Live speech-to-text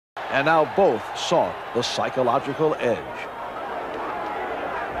And now both sought the psychological edge.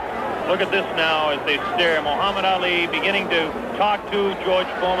 Look at this now as they stare. Muhammad Ali beginning to talk to George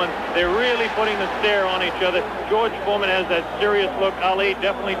Foreman. They're really putting the stare on each other. George Foreman has that serious look. Ali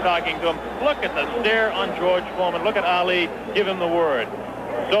definitely talking to him. Look at the stare on George Foreman. Look at Ali give him the word.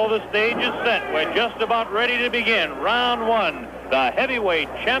 So the stage is set. We're just about ready to begin. Round one. The heavyweight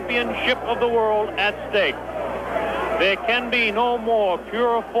championship of the world at stake. There can be no more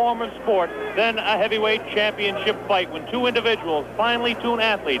pure form of sport than a heavyweight championship fight when two individuals, finely tuned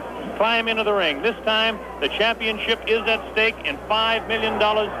athletes, climb into the ring. This time, the championship is at stake, and $5 million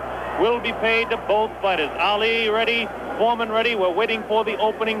will be paid to both fighters. Ali ready, Foreman ready. We're waiting for the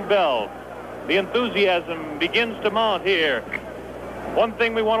opening bell. The enthusiasm begins to mount here. One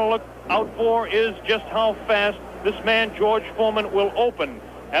thing we want to look out for is just how fast this man, George Foreman, will open.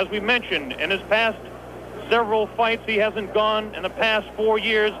 As we mentioned, in his past several fights, he hasn't gone in the past 4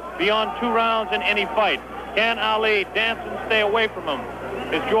 years beyond 2 rounds in any fight. Can Ali dance and stay away from him?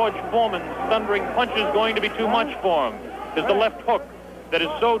 Is George Foreman's thundering punches going to be too much for him? Is the left hook that is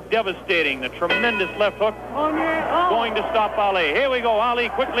so devastating, the tremendous left hook, going to stop Ali? Here we go, Ali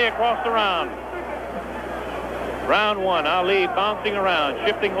quickly across the round. Round one, Ali bouncing around,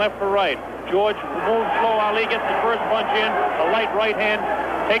 shifting left for right. George moves slow. Ali gets the first punch in, a light right hand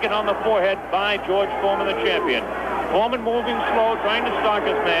taken on the forehead by George Foreman, the champion. Foreman moving slow, trying to stalk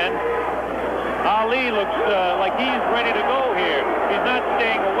his man. Ali looks like he's ready to go here. He's not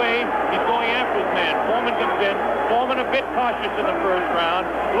staying away. He's going after his man. Foreman comes in. Foreman a bit cautious in the first round,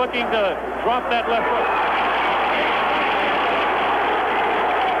 looking to drop that left hook.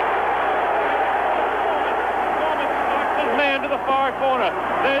 Foreman stalks his man to the far corner.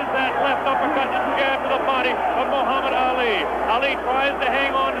 There's that left uppercut and jab to the body of Muhammad Ali. Ali tries to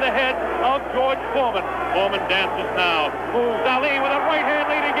hang on to the head of George Foreman. Foreman dances now. Moves Ali with a right hand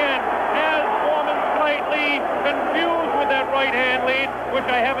lead again. Has Foreman slightly confused with that right hand lead, which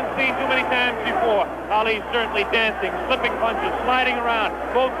I haven't seen too many times before. Ali certainly dancing, slipping punches, sliding around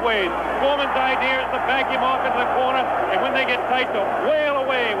both ways. Foreman's idea is to back him off into the corner, and when they get tight, to wail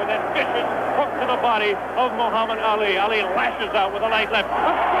away with that vicious hook to the body of Muhammad Ali. Ali lashes out with a light left.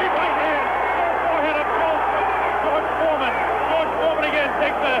 A straight right hand. Forehead of George Foreman. George Foreman again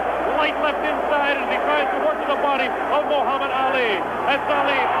takes a light left inside as he tries to work to the body of Muhammad Ali. That's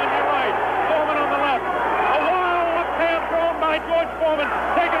Ali on your right. Foreman on the left. A wild left hand thrown by George Foreman.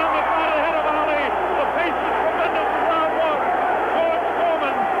 Taken on the side of the head of Ali. The pace is tremendous in round one. George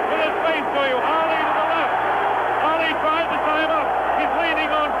Foreman with his face to you. Ali to the left. Ali tries to tie him up. He's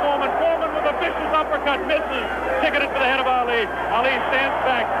leaning on Foreman. Foreman with a vicious uppercut. Misses. Ticketed for the head of Ali. Ali stands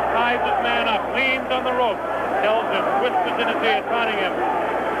back. Ties his man up. Leans on the rope. Tells him. Whispers in his ear. Taunting him.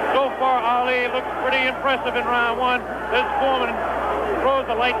 So far, Ali looks pretty impressive in round one. This Foreman throws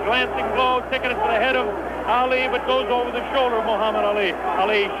a light glancing blow, ticketed for the head of Ali, but goes over the shoulder of Muhammad Ali.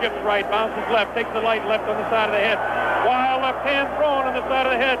 Ali shifts right, bounces left, takes the light left on the side of the head. Wild left hand thrown on the side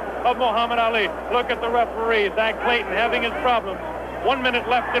of the head of Muhammad Ali. Look at the referee, Zach Clayton, having his problems. 1 minute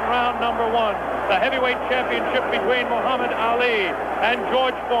left in round number one. The heavyweight championship between Muhammad Ali and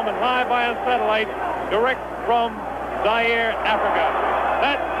George Foreman, live via satellite, direct from Zaire, Africa.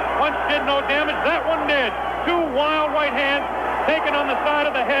 That punch did no damage. That one did. 2 wild right hands taken on the side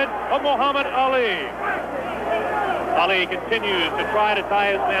of the head of Muhammad Ali. Ali continues to try to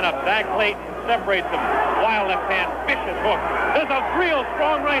tie his man up. Zach Clayton separates him. Wild left hand, vicious hook. There's a real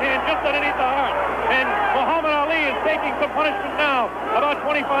strong right hand just underneath the heart. And Muhammad Ali is taking some punishment now. About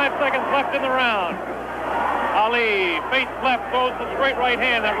 25 seconds left in the round. Ali feints left, throws the straight right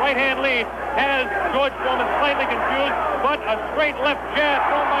hand. That right hand lead has George Foreman slightly confused, but a straight left jab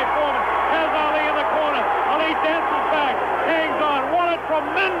thrown by Foreman has Ali in the corner. Ali dances back, hangs on. What a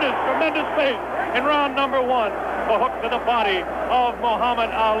tremendous, tremendous pace in round number one. The hook to the body of Muhammad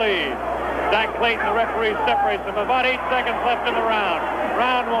Ali. Zach Clayton, the referee, separates them. About 8 seconds left in the round.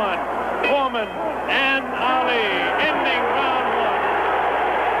 Round one, Foreman and Ali, ending round one.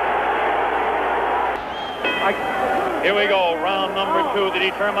 Here we go, round number two to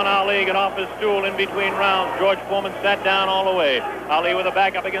determine Ali. Get off his stool in between rounds. George Foreman sat down all the way. Ali with a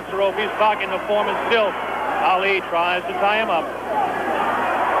back up against the rope. He's talking to Foreman still. Ali tries to tie him up.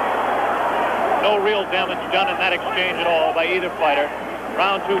 No real damage done in that exchange at all by either fighter.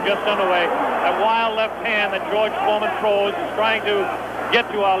 Round two just underway. That wild left hand that George Foreman throws is trying to get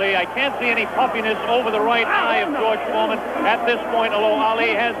to Ali. I can't see any puffiness over the right eye of George Foreman at this point, although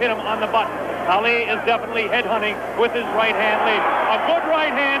Ali has hit him on the button. Ali is definitely headhunting with his right hand lead. A good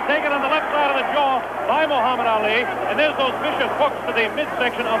right hand taken on the left side of the jaw by Muhammad Ali, and there's those vicious hooks to the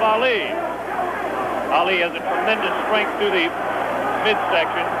midsection of Ali. Ali has a tremendous strength to the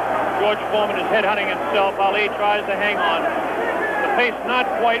midsection. George Foreman is headhunting himself. Ali tries to hang on. The pace not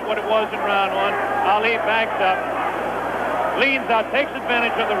quite what it was in round one. Ali backs up, leans out, takes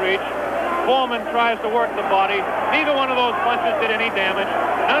advantage of the reach. Foreman tries to work the body. Neither one of those punches did any damage.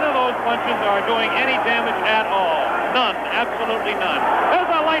 None of those punches are doing any damage at all. None. Absolutely none. There's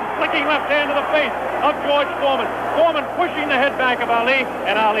a light flicking left hand to the face of George Foreman. Foreman pushing the head back of Ali,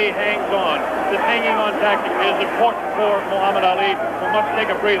 and Ali hangs on. This hanging on tactic is important for Muhammad Ali, who must take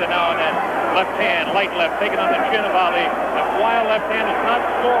a breather now and then. Left hand, light left, taken on the chin of Ali. That wild left hand is not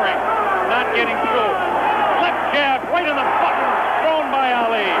scoring, not getting through. Left jab right in the button, thrown by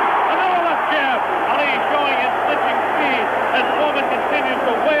Ali. Another left jab. Ali showing his slinching speed as Foreman continues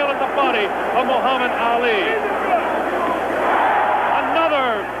to wail at the body of Muhammad Ali.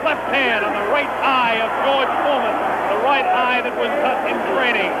 Another left hand on the right eye of George Foreman, the right eye that was cut in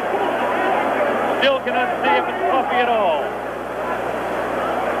training. Still cannot see if it's puffy at all.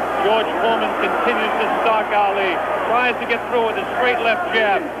 George Foreman continues to stalk Ali, tries to get through with a straight left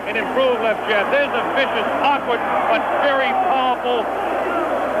jab, an improved left jab. There's a vicious, awkward, but very powerful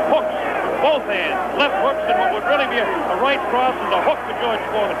hooks with both hands. Left hooks and what would really be a right cross is a hook for George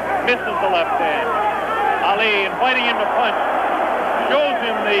Foreman. Misses the left hand. Ali inviting him to punch. Shows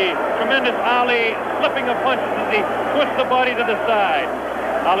him the tremendous Ali slipping of punches as he twists the body to the side.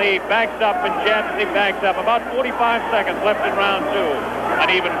 Ali backs up and jabs as he backs up. About 45 seconds left in round two. An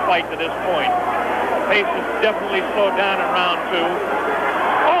even fight to this point. Pace is definitely slowed down in round two.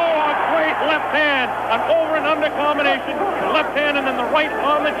 Oh, a great left hand. An over and under combination. The left hand and then the right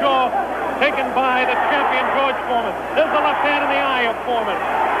on the jaw. Taken by the champion George Foreman. There's the left hand in the eye of Foreman.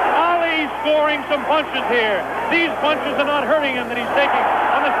 Ali scoring some punches here. These punches are not hurting him that he's taking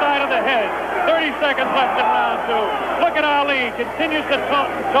on the side of the head. 30 seconds left in round two. Look at Ali. Continues to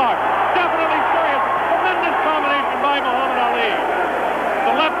talk and talk. Definitely serious. Tremendous combination by Muhammad Ali.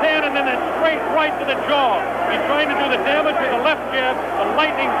 The left hand and then a straight right to the jaw. He's trying to do the damage with the left jab, the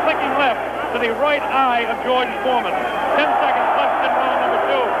lightning flicking left to the right eye of George Foreman. 10 seconds left in round number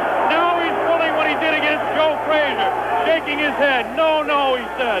two. Now he's pulling what he did against Joe Frazier, shaking his head. No, no, he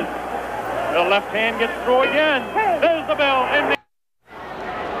says. The left hand gets through again. There's the bell. And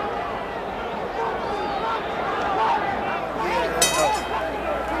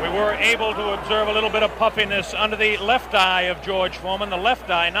we were able to observe a little bit of puffiness under the left eye of George Foreman. The left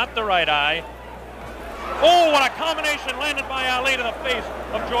eye, not the right eye. Oh, what a combination landed by Ali to the face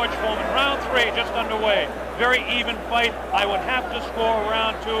of George Foreman. Round three just underway. Very even fight. I would have to score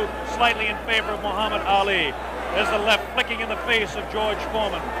round two slightly in favor of Muhammad Ali. There's the left flicking in the face of George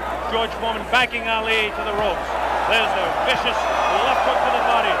Foreman. George Foreman backing Ali to the ropes. There's the vicious left hook to the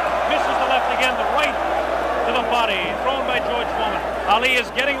body. Misses the left again, the right to the body, thrown by George Foreman. Ali is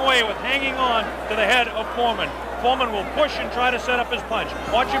getting away with hanging on to the head of Foreman. Foreman will push and try to set up his punch.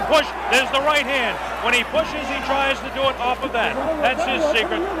 Watch him push. There's the right hand. When he pushes, he tries to do it off of that. That's his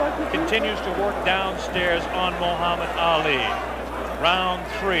secret. Continues to work downstairs on Muhammad Ali. Round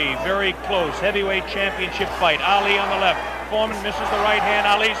three, very close, heavyweight championship fight. Ali on the left. Foreman misses the right hand.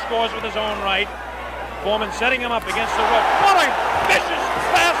 Ali scores with his own right. Foreman setting him up against the rope. What a vicious,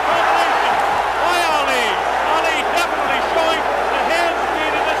 fast combination by Ali. Ali definitely showing the hand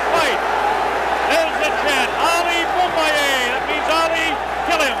speed in this fight. There's the chant. Ali Mumbaye. That means Ali,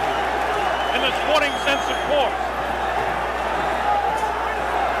 kill him. In the sporting sense, of course.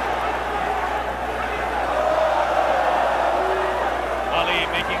 Ali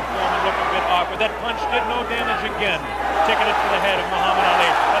making Foreman look a bit awkward. That punch did no damage again. Ticketed for the head of Muhammad Ali.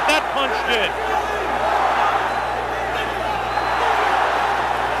 But that punch did.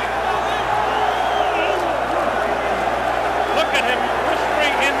 Look at him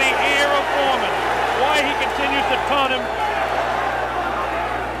whispering in the ear of Foreman. Why he continues to taunt him.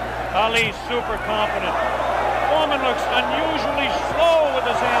 Ali super confident. Foreman looks unusually slow with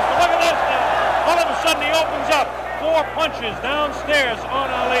his hands. But look at this now. All of a sudden he opens up. 4 punches downstairs on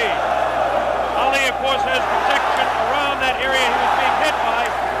Ali. Ali, of course, has protection around that area he was being hit by.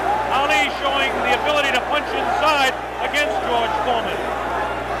 Ali showing the ability to punch inside against George Foreman.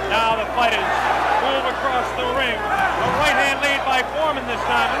 Now the fighters move across the ring. A right hand lead by Foreman this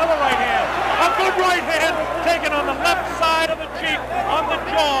time. Another right hand. A good right hand taken on the left side of the cheek, on the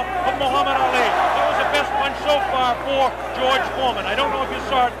jaw of Muhammad Ali. That was the best punch so far for George Foreman. I don't know if you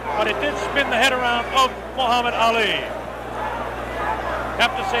saw it, but it did spin the head around of Muhammad Ali.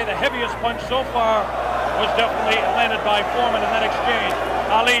 Have to say the heaviest punch so far was definitely landed by Foreman in that exchange.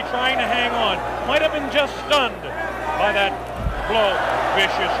 Ali trying to hang on. Might have been just stunned by that blow.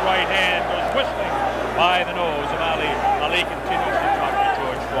 Vicious right hand goes whistling by the nose of Ali. Ali continues to talk to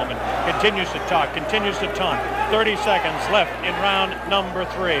George Foreman continues to talk, continues to taunt. 30 seconds left in round number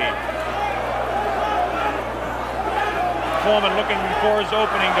 3. Foreman looking for his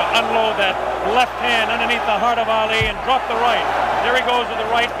opening to unload that left hand underneath the heart of Ali and drop the right. There he goes with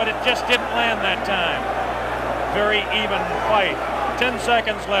the right, but it just didn't land that time. Very even fight. 10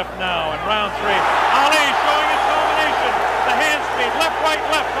 seconds left now in round 3. Ali showing his combination. The hand speed, left, right,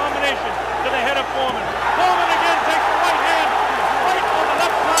 left combination to the head of Foreman. Foreman again takes the right hand, right on the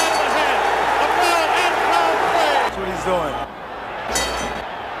left side of the head. The bell ends round 3. That's what he's doing.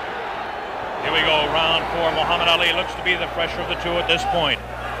 Here we go, round 4. Muhammad Ali looks to be the fresher of the two at this point.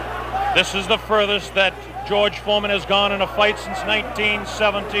 This is the furthest that George Foreman has gone in a fight since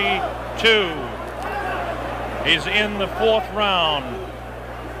 1972. He's in the 4th round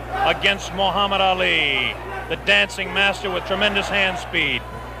against Muhammad Ali, the dancing master with tremendous hand speed.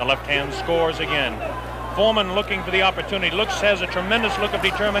 The left hand scores again. Foreman looking for the opportunity. Has a tremendous look of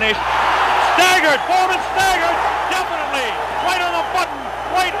determination. Staggered! Foreman staggered! Definitely! Right on the button!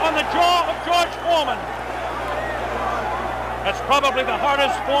 Right on the jaw of George Foreman. That's probably the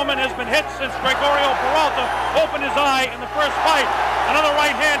hardest Foreman has been hit since Gregorio Peralta opened his eye in the first fight. Another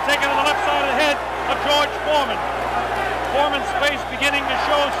right hand taken to the left side of the head of George Foreman. Foreman's face beginning to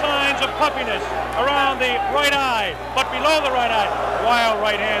show signs of puffiness around the right eye, but below the right eye. Wild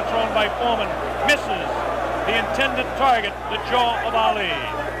right hand thrown by Foreman. Misses the intended target, the jaw of Ali.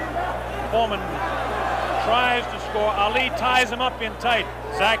 Foreman tries to score. Ali ties him up in tight.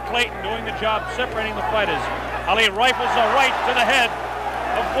 Zach Clayton doing the job separating the fighters. Ali rifles a right to the head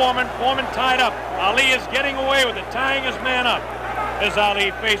of Foreman. Foreman tied up. Ali is getting away with it, tying his man up. There's Ali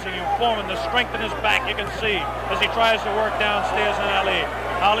facing him. Foreman, the strength in his back you can see as he tries to work downstairs on Ali.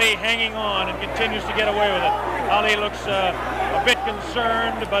 Ali hanging on and continues to get away with it. Ali looks a bit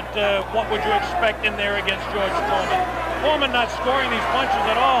concerned, but what would you expect in there against George Foreman? Foreman not scoring these punches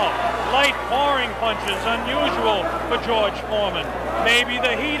at all. Light pouring punches, unusual for George Foreman. Maybe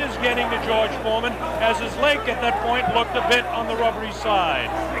the heat is getting to George Foreman as his leg at that point looked a bit on the rubbery side.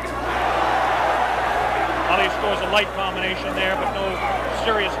 Ali scores a light combination there, but no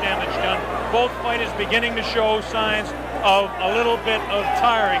serious damage done. Both fighters beginning to show signs of a little bit of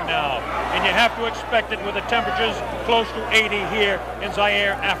tiring now, and you have to expect it with the temperatures close to 80 here in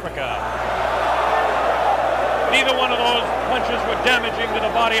Zaire, Africa. Neither one of those punches were damaging to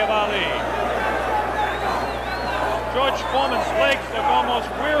the body of Ali. George Foreman's legs look almost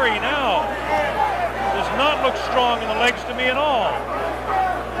weary now. Does not look strong in the legs to me at all.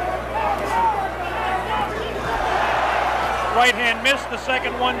 Right hand missed, the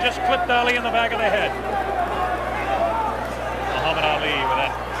second one just clipped Ali in the back of the head. Muhammad Ali with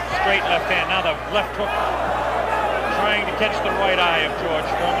that straight left hand. Now the left hook trying to catch the right eye of George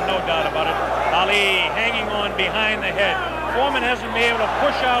Foreman, no doubt about it. Ali hanging on behind the head. Foreman hasn't been able to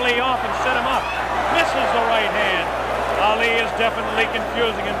push Ali off and set him up. Misses the right hand. Ali is definitely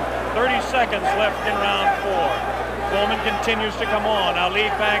confusing him. 30 seconds left in round 4. Foreman continues to come on. Ali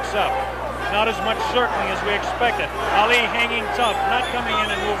backs up. Not as much certainly as we expected. Ali hanging tough, not coming in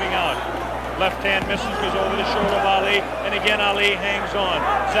and moving out. Left hand misses, goes over the shoulder of Ali, and again Ali hangs on.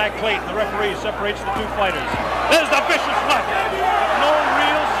 Zach Clayton, the referee, separates the two fighters. There's the vicious left. No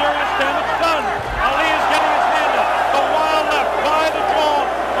real serious damage done. Ali is getting his hand up. The wild left by the jaw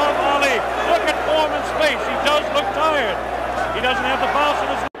of Ali. Look at Foreman's face. He does look tired. He doesn't have the bounce in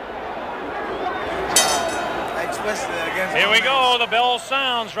his... Here we go. The bell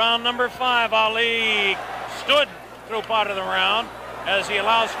sounds. Round number 5. Ali stood through part of the round as he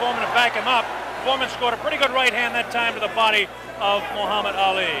allows Foreman to back him up. Foreman scored a pretty good right hand that time to the body of Muhammad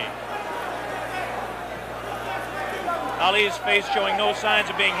Ali. Ali's face showing no signs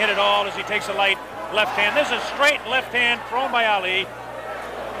of being hit at all as he takes a light left hand. This is a straight left hand thrown by Ali.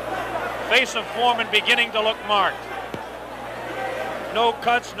 Face of Foreman beginning to look marked. No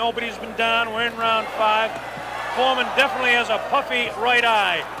cuts, nobody's been down. We're in round 5. Foreman definitely has a puffy right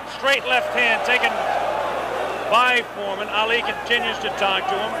eye. Straight left hand taken by Foreman. Ali continues to talk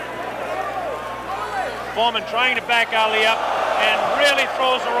to him. Foreman trying to back Ali up and really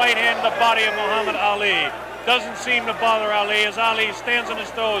throws the right hand to the body of Muhammad Ali. Doesn't seem to bother Ali as Ali stands on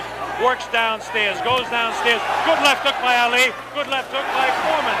his toes, works downstairs, goes downstairs. Good left hook by Ali. Good left hook by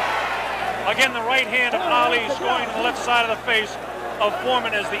Foreman. Again, the right hand of Ali is going to the left side of the face of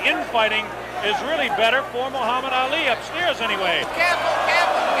Foreman as the infighting is really better for Muhammad Ali, upstairs anyway. Careful,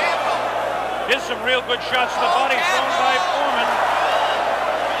 careful, careful. Here's some real good shots to the body thrown by Foreman.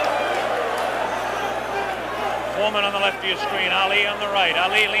 Foreman on the left of your screen, Ali on the right.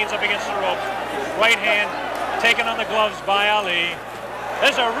 Ali leans up against the ropes. Right hand taken on the gloves by Ali.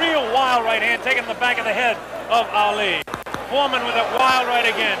 There's a real wild right hand taken in the back of the head of Ali. Foreman with a wild right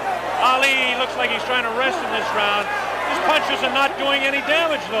again. Ali looks like he's trying to rest in this round. His punches are not doing any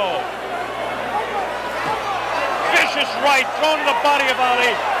damage, though. Vicious right thrown to the body of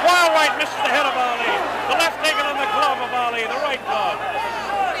Ali. Wild right misses the head of Ali. The left taken on the glove of Ali, the right glove.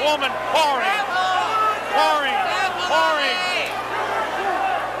 Foreman pouring.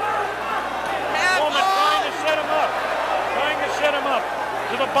 Foreman trying to set him up. Trying to set him up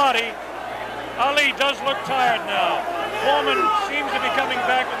to the body. Ali does look tired now. Foreman seems to be coming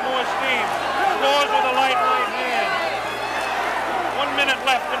back with more steam. Scores with a light right hand. 1 minute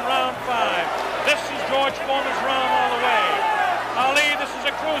left in round 5. This is George Foreman's round all the way. Ali, this is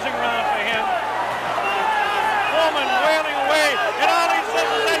a cruising round for him. Foreman wailing away, and Ali says,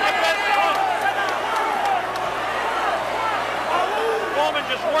 "Is that your best punch?" Foreman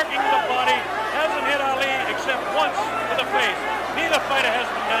just working the body, hasn't hit Ali except once to the face. Neither fighter has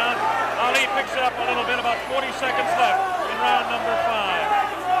been down. Ali picks it up a little bit, about 40 seconds left in round number 5.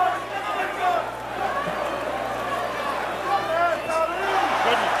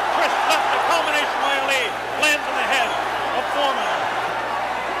 Goodness, Chris left the combination by Ali, lands in the head of Foreman.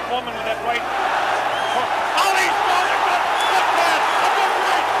 Foreman with that right. Ali's throwing a good left hand, a good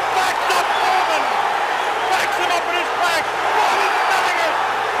right, backs up Foreman. Backs him up in his back. Foreman's smelling it.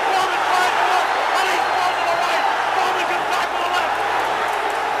 Foreman tries to look. Ali throws to the right. Foreman comes back to the left.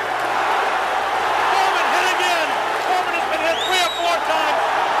 Foreman hit again. Foreman has been hit 3 or 4 times.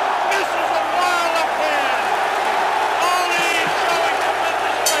 Misses a wild left hand. Ali is showing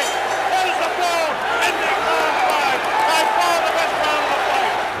tremendous strength. There's the blow, ending round 5. By far the best round of the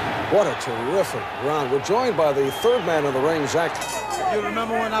fight. What a terrific round. We're joined by the third man in the ring, Zach. You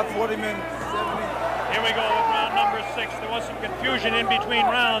remember when I fought him in 70? Here we go with round number 6. There was some confusion in between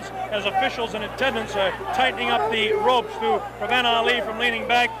rounds as officials in attendance are tightening up the ropes to prevent Ali from leaning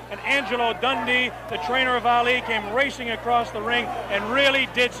back. And Angelo Dundee, the trainer of Ali, came racing across the ring and really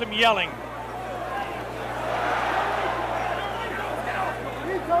did some yelling.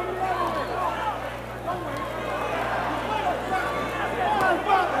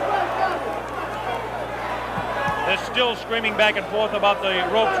 They're still screaming back and forth about the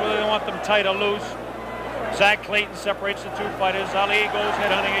ropes, whether they want them tight or loose. Zach Clayton separates the 2 fighters. Ali goes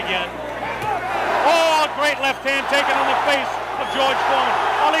headhunting again. Oh, a great left hand taken on the face of George Foreman.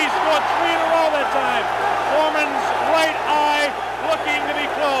 Ali scored 3 in a row that time. Foreman's right eye looking to be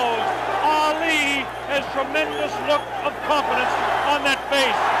closed. Ali has tremendous look of confidence on that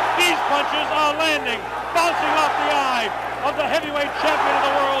face. These punches are landing, bouncing off the eye of the heavyweight champion of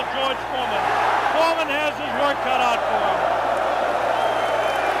the world, George Foreman. Foreman has his work cut out for him.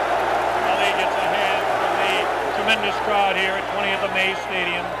 Ali gets a hand from the tremendous crowd here at 20th of May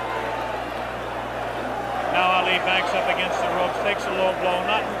Stadium. Now Ali backs up against the ropes, takes a low blow,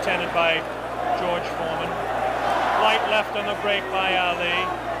 not intended by George Foreman. Light left on the break by Ali.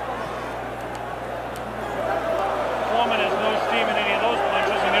 Foreman has no steam in any of those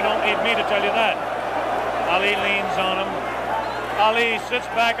punches, and you don't need me to tell you that. Ali leans on him. Ali sits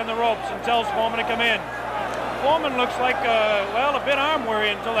back on the ropes and tells Foreman to come in. Foreman looks like, well, a bit arm weary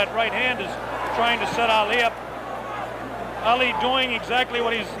until that right hand is trying to set Ali up. Ali doing exactly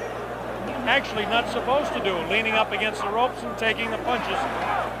what he's actually not supposed to do, leaning up against the ropes and taking the punches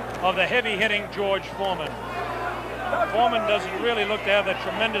of the heavy-hitting George Foreman. Foreman doesn't really look to have that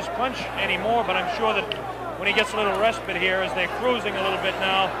tremendous punch anymore, but I'm sure that when he gets a little respite here, as they're cruising a little bit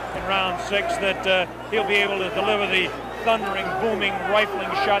now in round 6, that he'll be able to deliver the thundering, booming,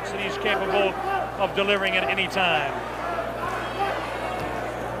 rifling shots that he's capable of delivering at any time.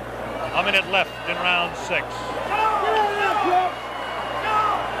 A minute left in round 6.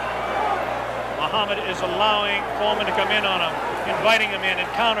 Muhammad is allowing Foreman to come in on him, inviting him in and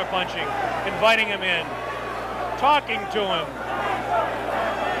counter-punching, inviting him in, talking to him.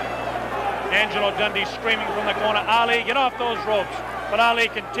 Angelo Dundee screaming from the corner, Ali, get off those ropes. But Ali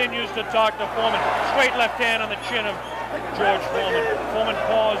continues to talk to Foreman. Straight left hand on the chin of George Foreman. Foreman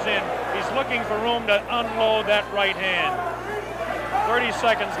paws in. He's looking for room to unload that right hand. 30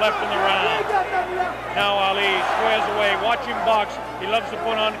 seconds left in the round. Now Ali squares away. Watch him box. He loves to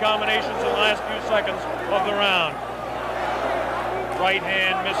put on combinations in the last few seconds of the round. Right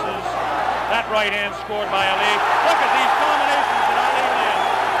hand misses. That right hand scored by Ali. Look at these combinations that Ali lands.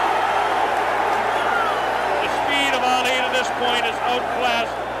 The speed of Ali to this point has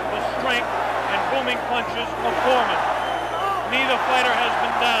outclassed the strength and booming punches of Foreman. Neither fighter has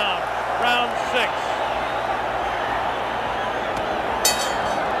been down. Round 6.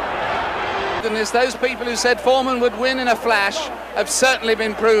 Those people who said Foreman would win in a flash have certainly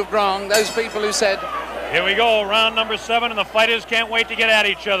been proved wrong. Those people who said... Here we go, round number 7, and the fighters can't wait to get at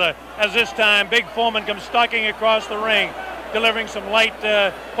each other. As this time, Big Foreman comes stalking across the ring. delivering some light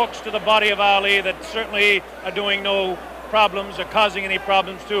hooks to the body of Ali that certainly are doing no problems or causing any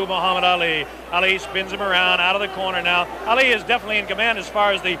problems to Muhammad Ali. Ali spins him around out of the corner now. Ali is definitely in command as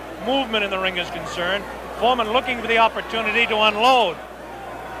far as the movement in the ring is concerned. Foreman looking for the opportunity to unload.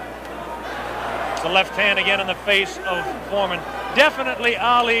 The left hand again in the face of Foreman. Definitely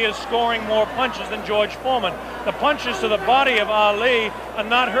Ali is scoring more punches than George Foreman. The punches to the body of Ali are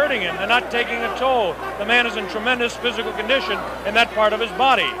not hurting him. They're not taking a toll. The man is in tremendous physical condition in that part of his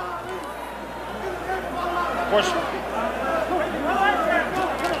body. Of course,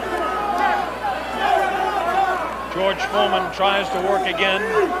 George Foreman tries to work again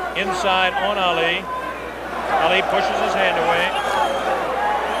inside on Ali. Ali pushes his hand away.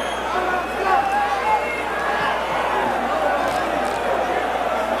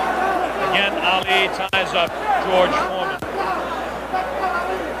 Again, Ali ties up George Foreman.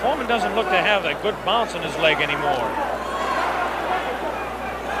 Foreman doesn't look to have a good bounce in his leg anymore.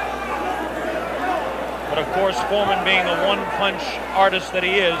 But of course, Foreman being the one-punch artist that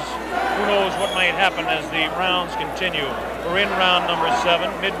he is, who knows what might happen as the rounds continue. We're in round number 7,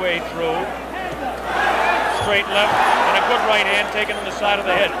 midway through. Straight left and a good right hand taken on the side of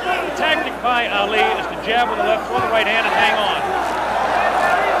the head. The tactic by Ali is to jab with the left, throw the right hand, and hang on.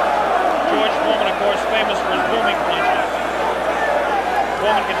 George Foreman, of course, famous for his booming punches.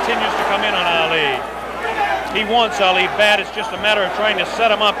 Foreman continues to come in on Ali. He wants Ali bad. It's just a matter of trying to set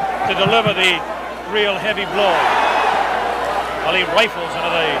him up to deliver the real heavy blow. Ali rifles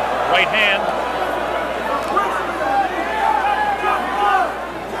into the right hand.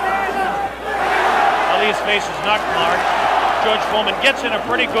 Ali's face is not marked. George Foreman gets in a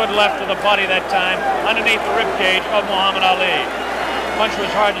pretty good left to the body that time, underneath the ribcage of Muhammad Ali. The punch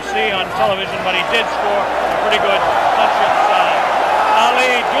was hard to see on television, but he did score a pretty good punch inside.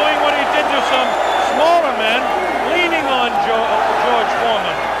 Ali doing what he did to some smaller men, leaning on George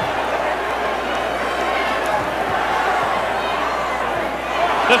Foreman.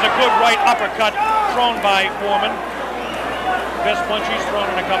 There's a good right uppercut thrown by Foreman. Best punch he's thrown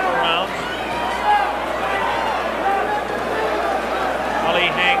in a couple of rounds. Ali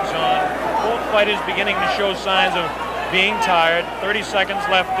hangs on. Both fighters beginning to show signs of being tired. 30 seconds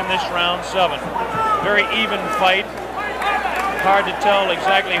left in this round 7. Very even fight. Hard to tell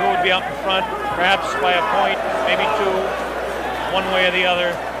exactly who would be out in front. Perhaps by a point, maybe 2. One way or the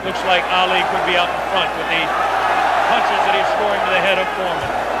other. Looks like Ali could be out in front with the punches that he's scoring to the head of Foreman.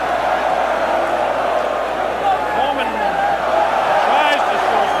 Foreman tries to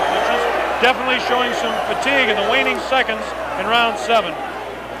score some punches. Definitely showing some fatigue in the waning seconds in round 7.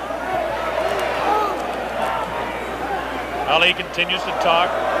 Ali continues to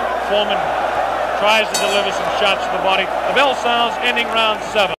talk. Foreman tries to deliver some shots to the body. The bell sounds, ending round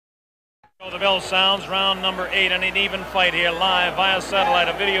 7. The bell sounds, round number 8, and an even fight here live via satellite,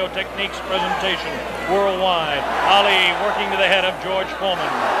 a video techniques presentation worldwide. Ali working to the head of George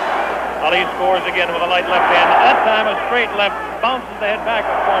Foreman. Ali scores again with a light left hand. That time a straight left bounces the head back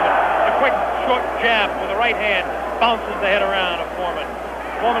of Foreman. A quick short jab with the right hand bounces the head around of Foreman.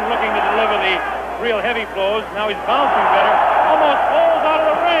 Foreman looking to deliver the real heavy blows. Now he's bouncing better. Almost falls out of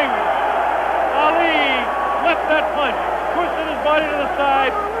the ring. Ali left that punch, twisted his body to the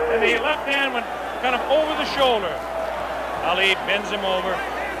side, and the left hand went kind of over the shoulder. Ali bends him over.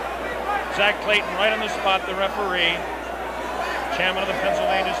 Zach Clayton right on the spot, the referee, chairman of the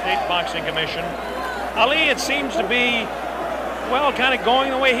Pennsylvania State Boxing Commission. Ali, it seems to be, well, kind of going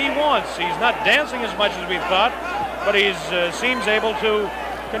the way he wants. He's not dancing as much as we thought, but he seems able to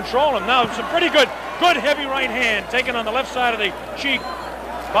control him. Now, some pretty good heavy right hand taken on the left side of the cheek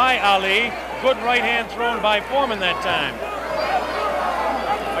by Ali. Good right hand thrown by Foreman that time.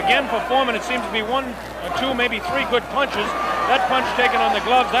 Again, for Foreman, it seems to be 1 or 2, maybe 3 good punches. That punch taken on the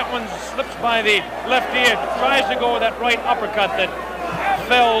gloves, that one slips by the left ear, tries to go with that right uppercut that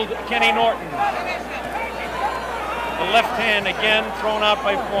felled Kenny Norton. The left hand again thrown out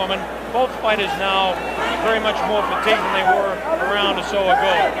by Foreman. Both fighters now very much more fatigued than they were a round or so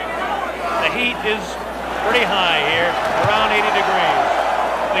ago. The heat is pretty high here, around 80 degrees.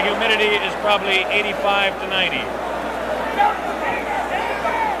 The humidity is probably 85 to 90.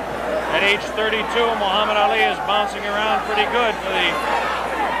 At age 32, Muhammad Ali is bouncing around pretty good for the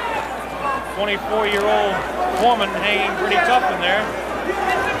 24-year-old Foreman, hanging pretty tough in there.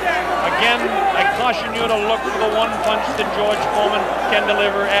 Again, I caution you to look for the one punch that George Foreman can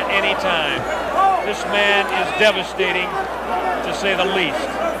deliver at any time. This man is devastating, to say the least.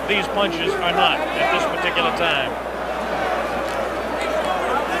 These punches are not at this particular time.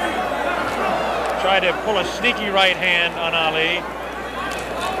 Tried to pull a sneaky right hand on Ali.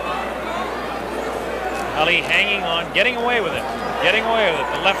 Ali hanging on, getting away with it. Getting away with it.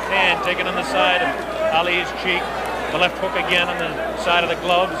 The left hand taken on the side of Ali's cheek. The left hook again on the side of the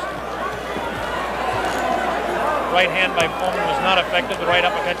gloves. Right hand by Foreman was not effective. The right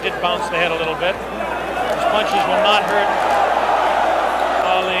uppercut did bounce the head a little bit. His punches will not hurt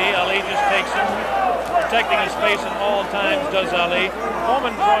Ali. Ali just takes him, protecting his face at all times, does Ali.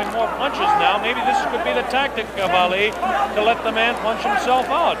 Foreman throwing more punches now. Maybe this could be the tactic of Ali to let the man punch himself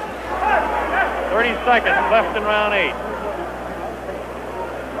out. 30 seconds left in round 8.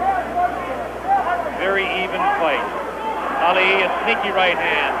 Very even fight. Ali, a sneaky right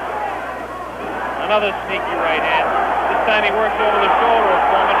hand. Another sneaky right hand. This time he works over the shoulder of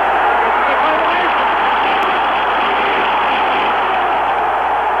Foreman. This is a combination.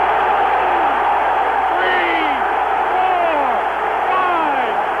 3, 4,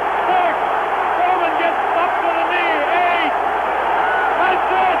 5, 6. Foreman gets stuck to the knee. 8.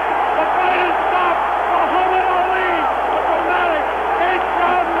 That's it. The fight is stopped. Muhammad Ali, a dramatic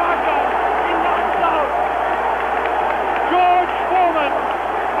 8th-round knockout. He knocks out George Foreman.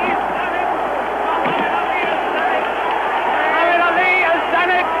 He's done it. Muhammad Ali has done it. Muhammad Ali has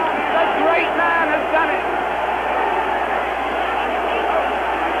done it. The great man has done it.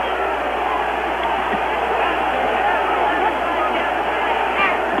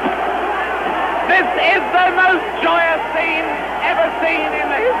 This is the most joyous scene ever seen in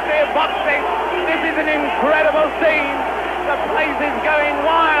the history of boxing. This is an incredible scene. The place is going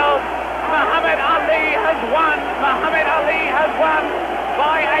wild. Muhammad Ali has won. Muhammad Ali has won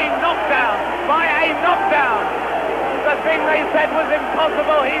by a knockdown. By a knockdown. The thing they said was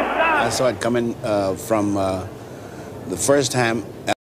impossible, he's done. I saw it coming from the first time.